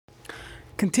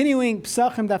Continuing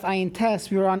Psachim Daf Ayin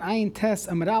Tes, we were on Ayin Tes,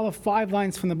 Amud Aleph, 5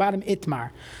 lines from the bottom, Itmar.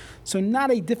 So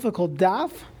not a difficult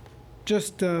daf,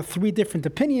 just 3 different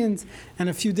opinions and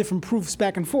a few different proofs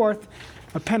back and forth.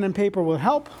 A pen and paper will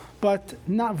help, but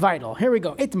not vital. Here we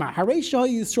go. Itmar. Harei Shah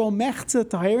Yisrael Mechza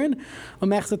Tahirin or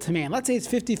Mechza Tamein. Let's say it's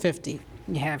 50-50.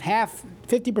 You have half,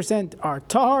 50% are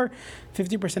Tahar,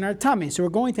 50% are Tamei. So we're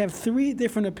going to have 3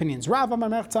 different opinions. Rav Amar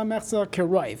Mechza Mechza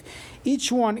Keroiv.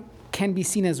 Each one can be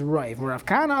seen as Roiv. Rav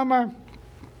Kana Amar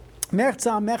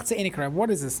Mechza Mechza Enikarav. What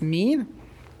does this mean?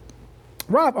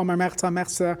 Rav Amar Mechza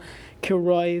Mechza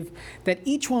Keroiv. That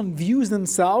each one views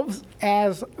themselves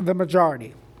as the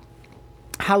majority.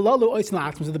 Halalu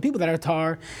oisn. So the people that are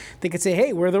tar, they could say,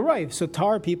 "Hey, we're the Roiv." So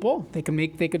tar people, they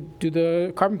could do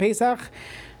the Carbon Pesach.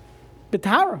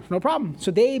 B'tahara, no problem.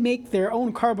 So they make their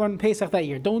own Carbon Pesach that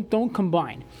year. Don't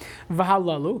combine.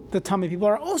 V'halalu, the Tamei people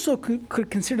are also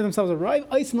could consider themselves a Roiv.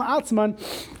 Oisn la'atzman,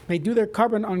 they do their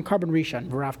Carbon on Carbon Rishon.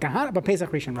 V'Rav Kahana, but Pesach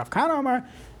Rishon. Rav Kahana Amar,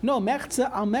 no, Mechza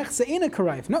al Mechza in a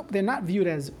Karaiv. No, they're not viewed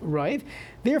as Roiv.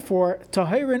 Therefore,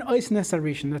 Tahirin Oisn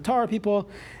Rishon. The Tar people,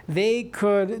 they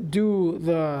could do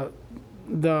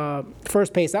the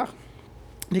first Pesach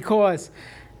because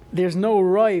there's no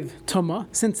Roiv Tumah.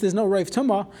 Since there's no Roiv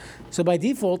Tumah, so by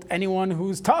default, anyone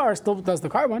who's Tar still does the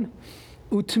Carbon.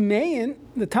 Utumein,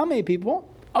 the Tamei people,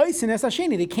 Oisin Es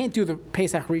Hasheni, they can't do the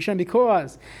Pesach Rishon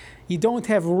because you don't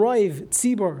have Roiv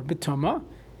Tzibor B'Tumah.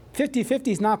 50-50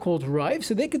 is not called Roiv,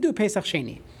 so they could do Pesach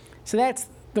Sheni. So that's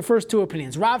the first 2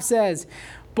 opinions. Rav says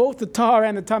both the Tar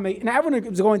and the Tamei, and everyone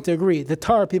is going to agree, the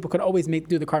Tar people could always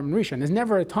do the Carbon Rishon. There's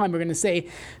never a time we're going to say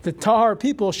the Tar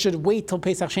people should wait till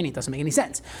Pesach Sheni. It doesn't make any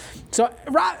sense. So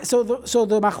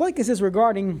the Machlokes is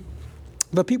regarding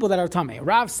the people that are Tamei.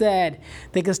 Rav said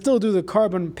they can still do the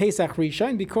Carbon Pesach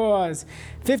Rishon because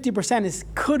 50%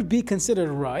 could be considered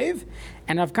Roiv.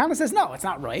 And Rav Kana says, no, it's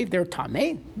not Roiv, they're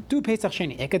Tamei. Do Pesach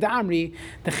Sheni. Ekad Amri,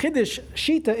 the Chiddush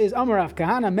Shita is Amar Rav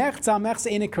Kahana, Mechza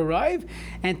Enik Roiv,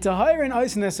 and Tahir and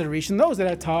Oisin Esar Rishon. Those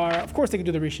that are Tar, of course they can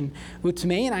do the Rishon.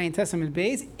 Utmei and Ayin Testament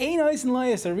Beis, Ein Oisin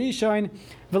Loyas Rishon,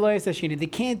 Veloyas Sheni. They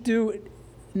can't do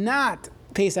not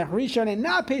Pesach Rishon and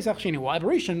not Pesach Sheni. Why?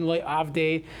 Rishon loy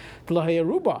avdei d'lahay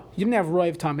aruba. You didn't have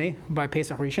Roiv Tamei by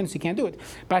Pesach Rishon, so you can't do it.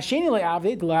 By Sheni loy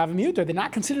avdei d'lahav mutar. They're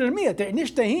not considered a miyat. They're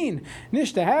nishtahin,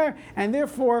 nishtaher, and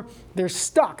therefore they're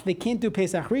stuck. They can't do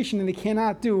Pesach Rishon and they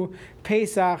cannot do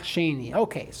Pesach Sheni.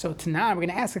 Okay, so tonight we're going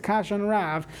to ask a kasha on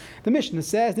Rav. The Mishnah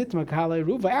says nitma kahalei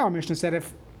ruva. Our Mishnah said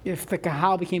if the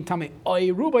kahal became tamei, oy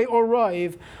rubai or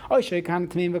roiv, oy sheikan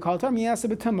tamim v'kal tam yasa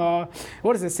b'tama.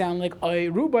 What does it sound like? Oy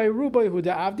rubai hu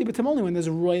da'avdi b'tam. Only when there's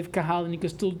roiv kahal and you can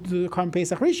still do the Carbon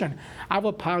Pesach Rishon.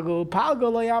 Ava pago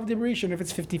loy avdi b'rishon. If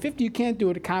it's 50-50, you can't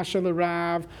do it. Kasha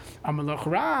l'rav, amalach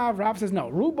Rav. Rav says no.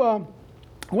 Ruba,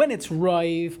 when it's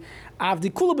roiv,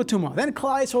 avdi kula b'tuma. Then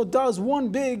Klal Yisrael does one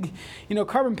big,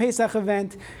 Carbon Pesach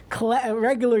event,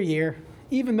 regular year.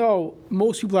 Even though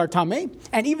most people are tamei,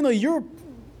 and even though you're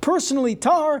personally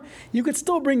Tar, you could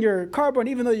still bring your Carbon,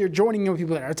 even though you're joining with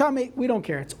people that are Tamei. We don't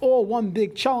care. It's all one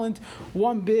big challenge,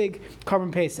 one big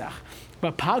Carbon Pesach.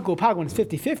 But Pago, when it's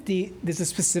 50-50, there's a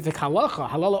specific halacha.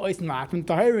 Halala oisin la'atman.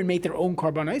 Tahirin make their own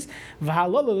Carbonis.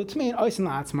 V'halala l'tmein oisin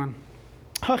la'atzman.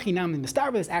 Hachinam in the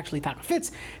star, this actually taka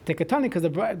fits the Katani because the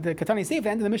Katani safe. The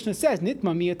end of the Mishnah says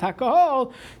Nitma Mia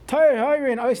Takahol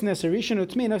Tayr and Oisin Rishon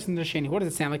Utmin Oisin Sheni. What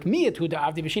does it sound like? Mia to the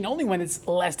Avdi B'Shin. Only when it's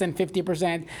less than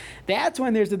 50%. That's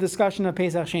when there's the discussion of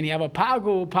Pesach Sheni. You have a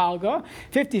Palga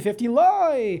 50-50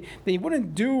 lie. They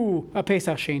wouldn't do a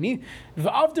Pesach Sheni.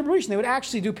 The Avdi B'Rishon, they would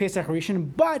actually do Pesach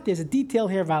Rishon. But there's a detail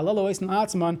here. V'halalu Oisin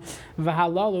La'atzman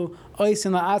V'halalu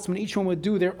Oisin La'atzman. Each one would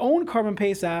do their own Carbon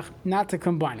Pesach, not to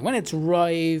combine. When it's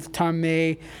Roiv,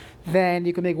 Tamei, then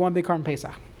you can make one big Carbon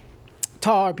Pesach.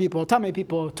 Tar people, Tamei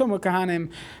people, Tumah Kahanim,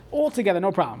 all together,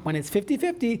 no problem. When it's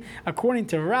 50-50, according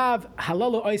to Rav,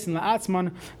 Halalu Oisin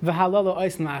La'atzman, V'halalu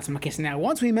Oisin La'atzman. Okay, so now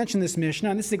once we mention this Mishnah,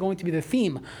 and this is going to be the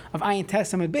theme of Ayin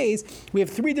Testament Beis, we have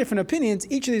 3 different opinions.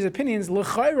 Each of these opinions,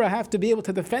 l'chayra, have to be able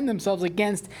to defend themselves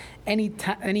against any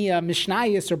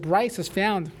Mishnayos or Bryces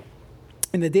found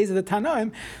in the days of the Tanaim.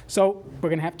 So we're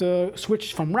going to have to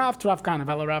switch from Rav to Rav Kahana.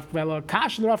 Vela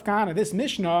Kash to Rav Kahana. This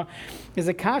Mishnah is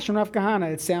a Kash from Rav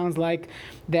Kahana. It sounds like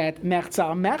that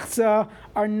Mechza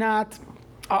are not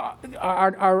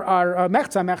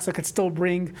Mechza could still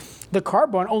bring the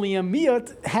Carbon. Only a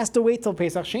Miyat has to wait till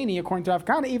Pesach Sheni. According to Rav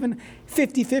Kahana, even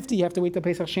 50-50, you have to wait till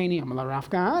Pesach Sheni. Amala Rav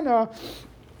Kahana.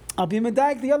 I'll be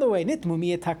medayek the other way. Nitmu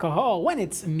miyat hakahol. When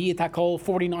it's miyat hakahol,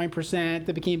 49%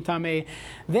 that became tamei,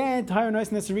 then tahir nois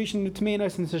nesarishin utmei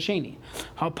nois nesasheni.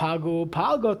 Hapagu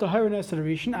palgo tahir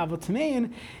nesarishin avot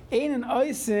tamein ein an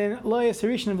oisin lo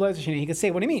yesarishin of lo yesasheni. He could say,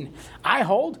 what do you mean? I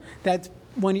hold that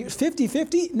when you're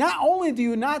 50-50, not only do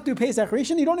you not do Pesach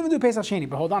Rishon, you don't even do Pesach Sheni.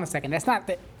 But hold on a second. That's not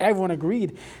that everyone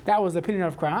agreed that was the opinion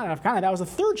of Rav Kahana. That was the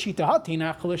third Shita,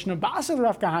 Hatina, Chalishna, Basel,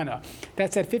 Rav Kahana.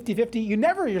 That said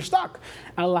 50-50, you're stuck.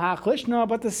 Allah Chalishna,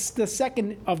 but the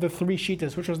second of the three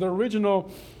Shitas, which was the original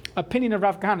opinion of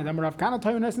Rav Kahana. Rav Kahana,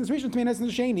 Toyonas, and Rishon, Tmenas,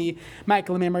 and Sheni.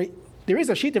 Michael, remember, there is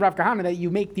a Shita of Rav Kahana that you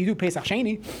do Pesach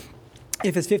Sheni.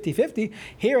 If it's 50-50,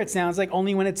 here it sounds like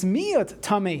only when it's miyot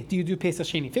tameh do you do Pesach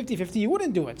Sheni. 50-50, you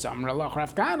wouldn't do it. So Amar Allah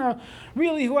Rav Kahana,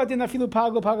 really, who adin afilu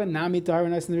pago nami tahar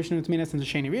and the rishon utminas and the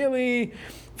sheni. Really,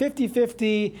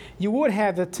 50-50, you would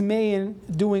have the tamein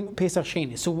doing Pesach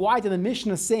Sheni. So why did the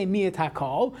Mishnah say miyot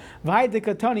hakol? Why the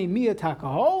katani miyot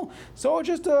hakol? So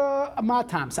just a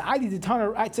matam. So I did the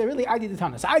tana. I'd say really I did the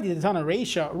tana. So I did the tana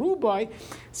reisha rubai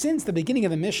since the beginning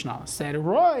of the Mishnah said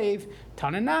roiv.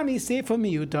 Tananami Sefer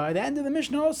Miyuta. At the end of the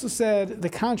Mishnah also said the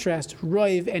contrast,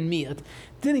 Roiv and Miyut.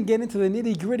 Didn't get into the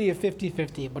nitty-gritty of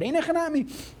 50-50. But Einachanami,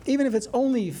 even if it's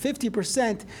only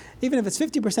 50%, even if it's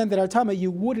 50% that are Tama, you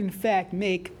would in fact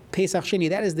make Pesach Sheni.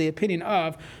 That is the opinion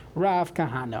of Rav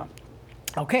Kahana.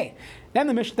 Okay, then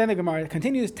the Gemara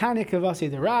continues, Tanya Kavasi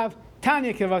the Rav,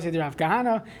 Tanya Kavasi Rav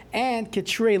Kahana, and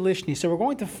Ketrei Lishni. So we're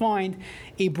going to find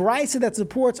a brisa that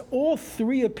supports all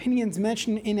three opinions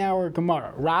mentioned in our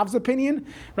Gemara. Rav's opinion,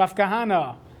 Rav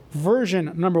Kahana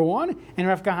version number 1, and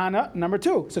Rav Kahana number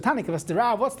 2. So Tanya Kavasi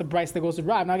Rav, what's the brisa that goes with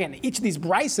Rav? Now again, each of these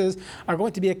brises are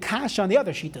going to be a kasha on the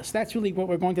other shitas. That's really what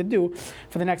we're going to do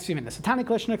for the next few minutes. So Tanya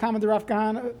Kavasi Rav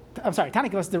Kahana, Tanya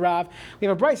Kavasi Rav, we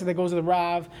have a brisa that goes with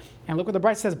Rav. And look what the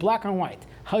brisa says, black on white.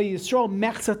 How Yisrael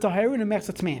mechza tahirin and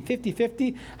mechza tmein.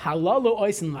 50-50. Halalu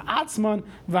oisin la'atzman,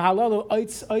 v'halalu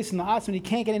oisin la'atzman. You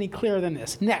can't get any clearer than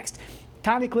this. Next,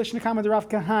 Tani Klishna Kama Rav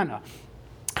Kahana.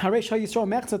 Haresh ha Yisrael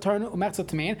mechza tahirin mechza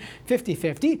tmein.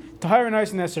 50-50. Tahirin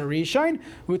oisin eser rishain,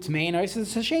 u'tmein oisin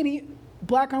eser sheni.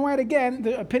 Black on white again,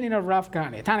 the opinion of Rav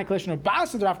Kahana. Tani Klishna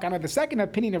Basa Rav Kahana, the second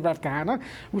opinion of Rav Kahana,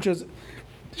 which is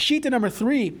Shita number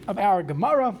 3 of our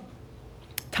Gemara.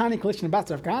 Tani Kalishna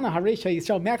Bats Rav Kahana, Haresha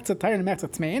Yisrael Mechza Tahir and Mechza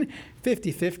Tmein,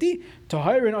 50-50.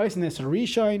 Tahir and Oisin is a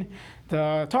Rishon.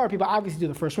 The Torah people obviously do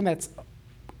the first one, that's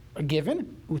a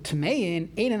given. Utmein,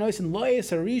 Ein and Oisin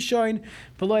Loyas a Rishon,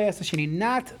 Veloyas a Sheni.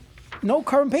 No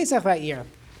Karban Pesach that year.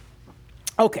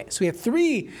 Okay, so we have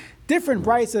 3 different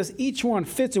brises. Each one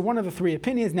fits in one of the 3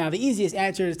 opinions. Now, the easiest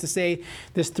answer is to say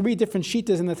there's 3 different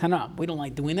shitas in the Tanakh. We don't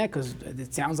like doing that because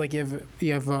it sounds like you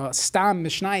have stam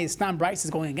mishnayos, stam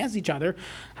brises going against each other.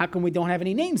 How come we don't have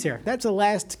any names here? That's a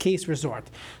last case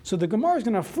resort. So the Gemara is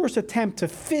going to first attempt to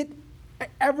fit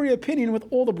every opinion with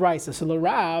all the brises. So the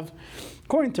Rav,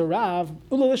 according to Rav,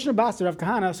 Ulalishna Basta Rav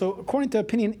Kahana. So according to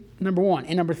opinion number 1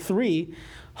 and number 3,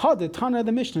 the Tana of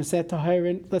the Mishnah said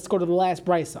Tahirin. Let's go to the last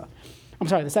brisa. I'm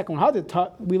sorry, the second one.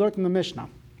 We learned in the Mishnah.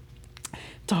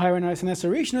 According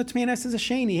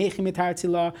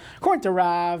to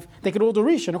Rav, they could all do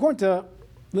Rishon. According to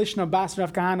Lishna Bas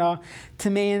Rav Kahana,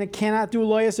 Tamein cannot do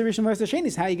Loyas Rishon versus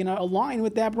Sheni. How are you going to align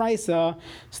with that brisa?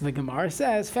 So the Gemara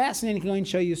says, fascinating, going to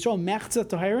show you, so Mechza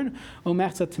Tahirin or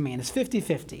Mechza Tamein. It's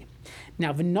 50-50.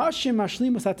 Now, the Nashim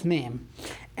Ashlimus HaTameim,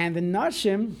 and the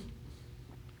Nashim,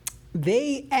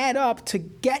 they add up to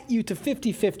get you to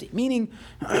 50-50, meaning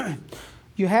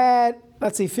you had,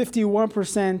 let's say,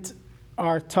 51%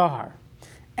 are tahar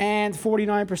and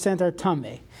 49% are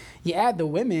tameh. You add the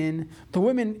women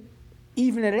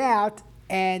even it out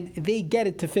and they get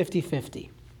it to 50-50.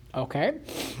 Okay?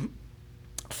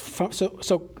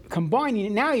 So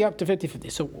combining, now you're up to 50-50.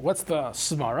 So what's the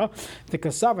svara? The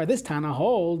kasava, this Tana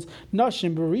holds,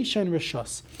 Nashim, Berisha, and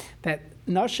Rishos, that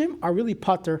Nashim are really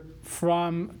pater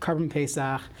from Karban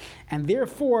Pesach, and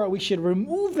therefore we should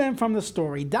remove them from the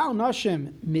story. Dal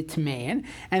Nashim mitmein,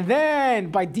 and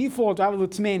then by default,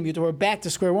 we're back to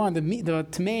square one. The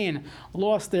Tmein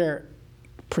lost their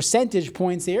percentage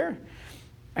points here,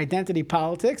 identity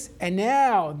politics, and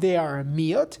now they are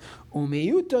miyot,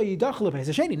 umeyuta yidachlu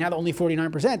Pesach Sheni. Now only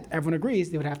 49%, everyone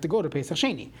agrees they would have to go to Pesach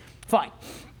Sheni. Fine.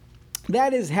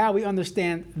 That is how we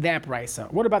understand that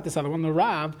brisa. What about this other one? The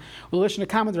Rav, we'll listen to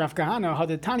comment Rav Kahana, how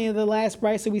the Tanya, the last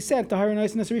brisa we said,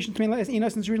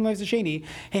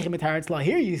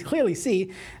 here you clearly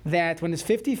see that when it's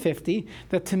 50-50,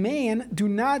 the Tamein do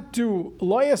not do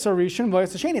Loyas Arishon,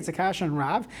 Loyas Sheni. It's a kash on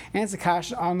Rav, and it's a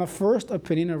kash on the first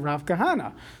opinion of Rav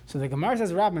Kahana. So the Gemara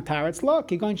says, Rav Mataretz,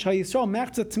 look, you're going to show Yisrael,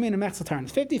 Mechza Tamein and Mechza Taran.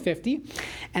 It's 50-50,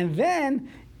 and then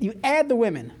you add the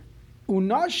women.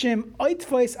 Unashim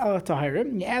oitvois al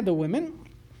tahirim. You add the women,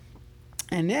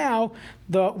 And now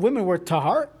the women were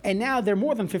tahar, and now they're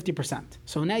more than 50%.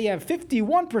 So now you have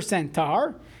 51%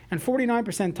 tahar and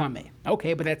 49% tameh.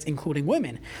 Okay, but that's including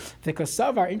women. Because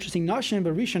savar, interesting, nashim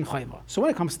berishan chayva. So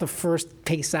when it comes to the first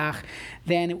Pesach,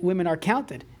 then women are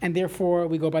counted, and therefore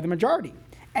we go by the majority.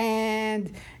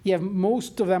 And you have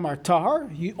most of them are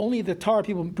tahar. Only the tahar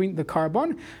people bring the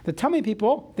carbon. The tameh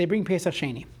people, they bring Pesach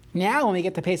Sheni. Now, when we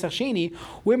get to Pesach Sheni,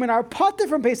 women are potter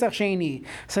from Pesach Sheni.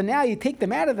 So now you take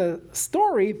them out of the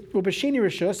story. Ubasheni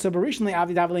rishus. So barishli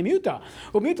avdi davli muta.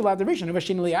 Umuta lav darishan.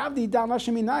 Ubasheni avdi dal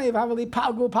nasheminayev havali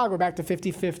pago. Back to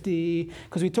 50-50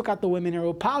 because we took out the women.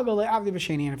 Or pago le avdi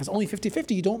basheni. And if it's only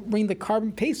 50-50, you don't bring the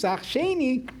carbon Pesach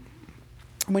Sheni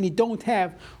when you don't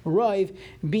have Rav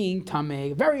being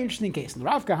Tameh. Very interesting case.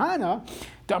 Rav Kahana,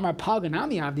 Damar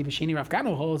Paganami Avdi B'Sheni, Rav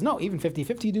Kahana holds, no, even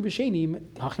 50-50 you do B'Sheni,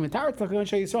 Hachim and Tar, Tlach,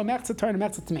 show you saw Mechza Tar and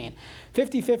Mechza Tmein.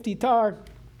 50-50 Tar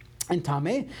and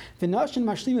Tameh, the Nashin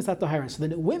Mashlim is at Tahirin. So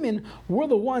the women were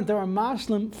the ones that were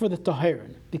Mashlim for the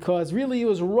Tahirin, because really it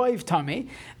was Rav Tameh.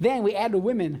 Then we added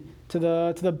women to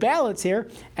the ballots here,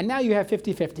 and now you have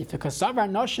 50-50. Because Savar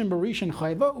Nashim Barishan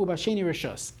Chayva Ubasheni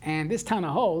Rishus. And this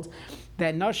Tana holds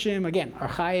that Nashim, again, are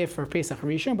Chayiv for Pesach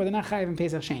Rishon, but they're not Chayiv in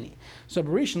Pesach Sheni. So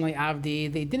Barishon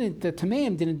Avdi, the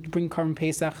Tameim didn't bring Karban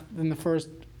Pesach in the first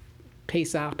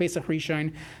Pesach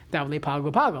Rishon, Davle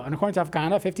Pago. And according to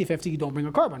Afghana, 50-50, you don't bring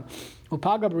a carbon.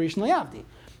 Upaga Barishon Avdi.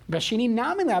 Bashini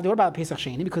Namin Avdi, what about Pesach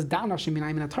Sheni? Because Dal Nashim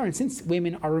Minayim Tar, and since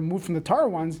women are removed from the Tar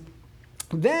ones,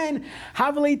 then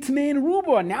Havale Tmein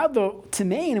Ruba. Now the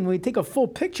Tmein, and when we take a full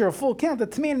picture, a full count, the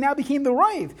Tmein now became the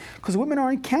Rive, because women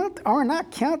are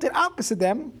not counted opposite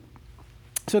them,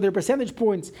 so their percentage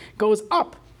points goes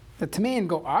up. The Tmein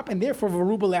go up, and therefore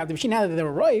Varuba Lav, now that they're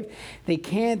Rive, they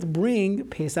can't bring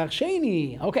Pesach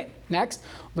Sheni. Okay, next,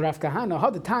 Rav Kahana,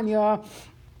 Hadatanya.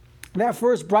 That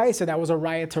first brisa that was a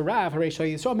riot to Rav, Haresha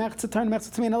Yisrael, Mechza Turn, Mechza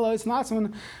Tmein, Allah Ois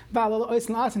Natzman, Val Ois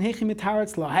Natzman, Hechim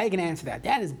Mitaretz Lo. How are you going to answer that?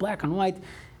 That is black and white.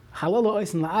 Halal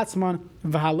Ois La'atzman,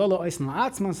 V'halal Ois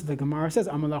La'atzman. So the Gemara says,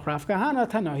 Amalach Rav Kahana,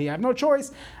 Tano. You have no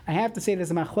choice. I have to say this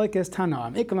is Machlekes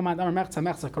Tanoam. Ikalamad Amar Mechza,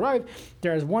 Mechza Karayv.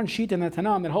 There is one sheet in the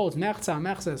Tanoam that holds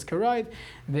Mechza is Karayv.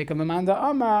 V'ikalamanda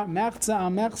Amar,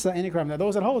 Mechza, in Karayv. Now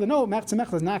those that hold it, no,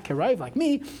 Mechza is not Karayv like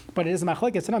me, but it is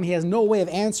Machlekes Tanoam. He has no way of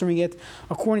answering it.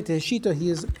 According to his Shita, he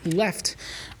is left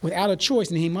without a choice,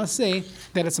 and he must say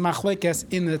that it's Machlekes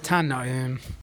in the Tanoam.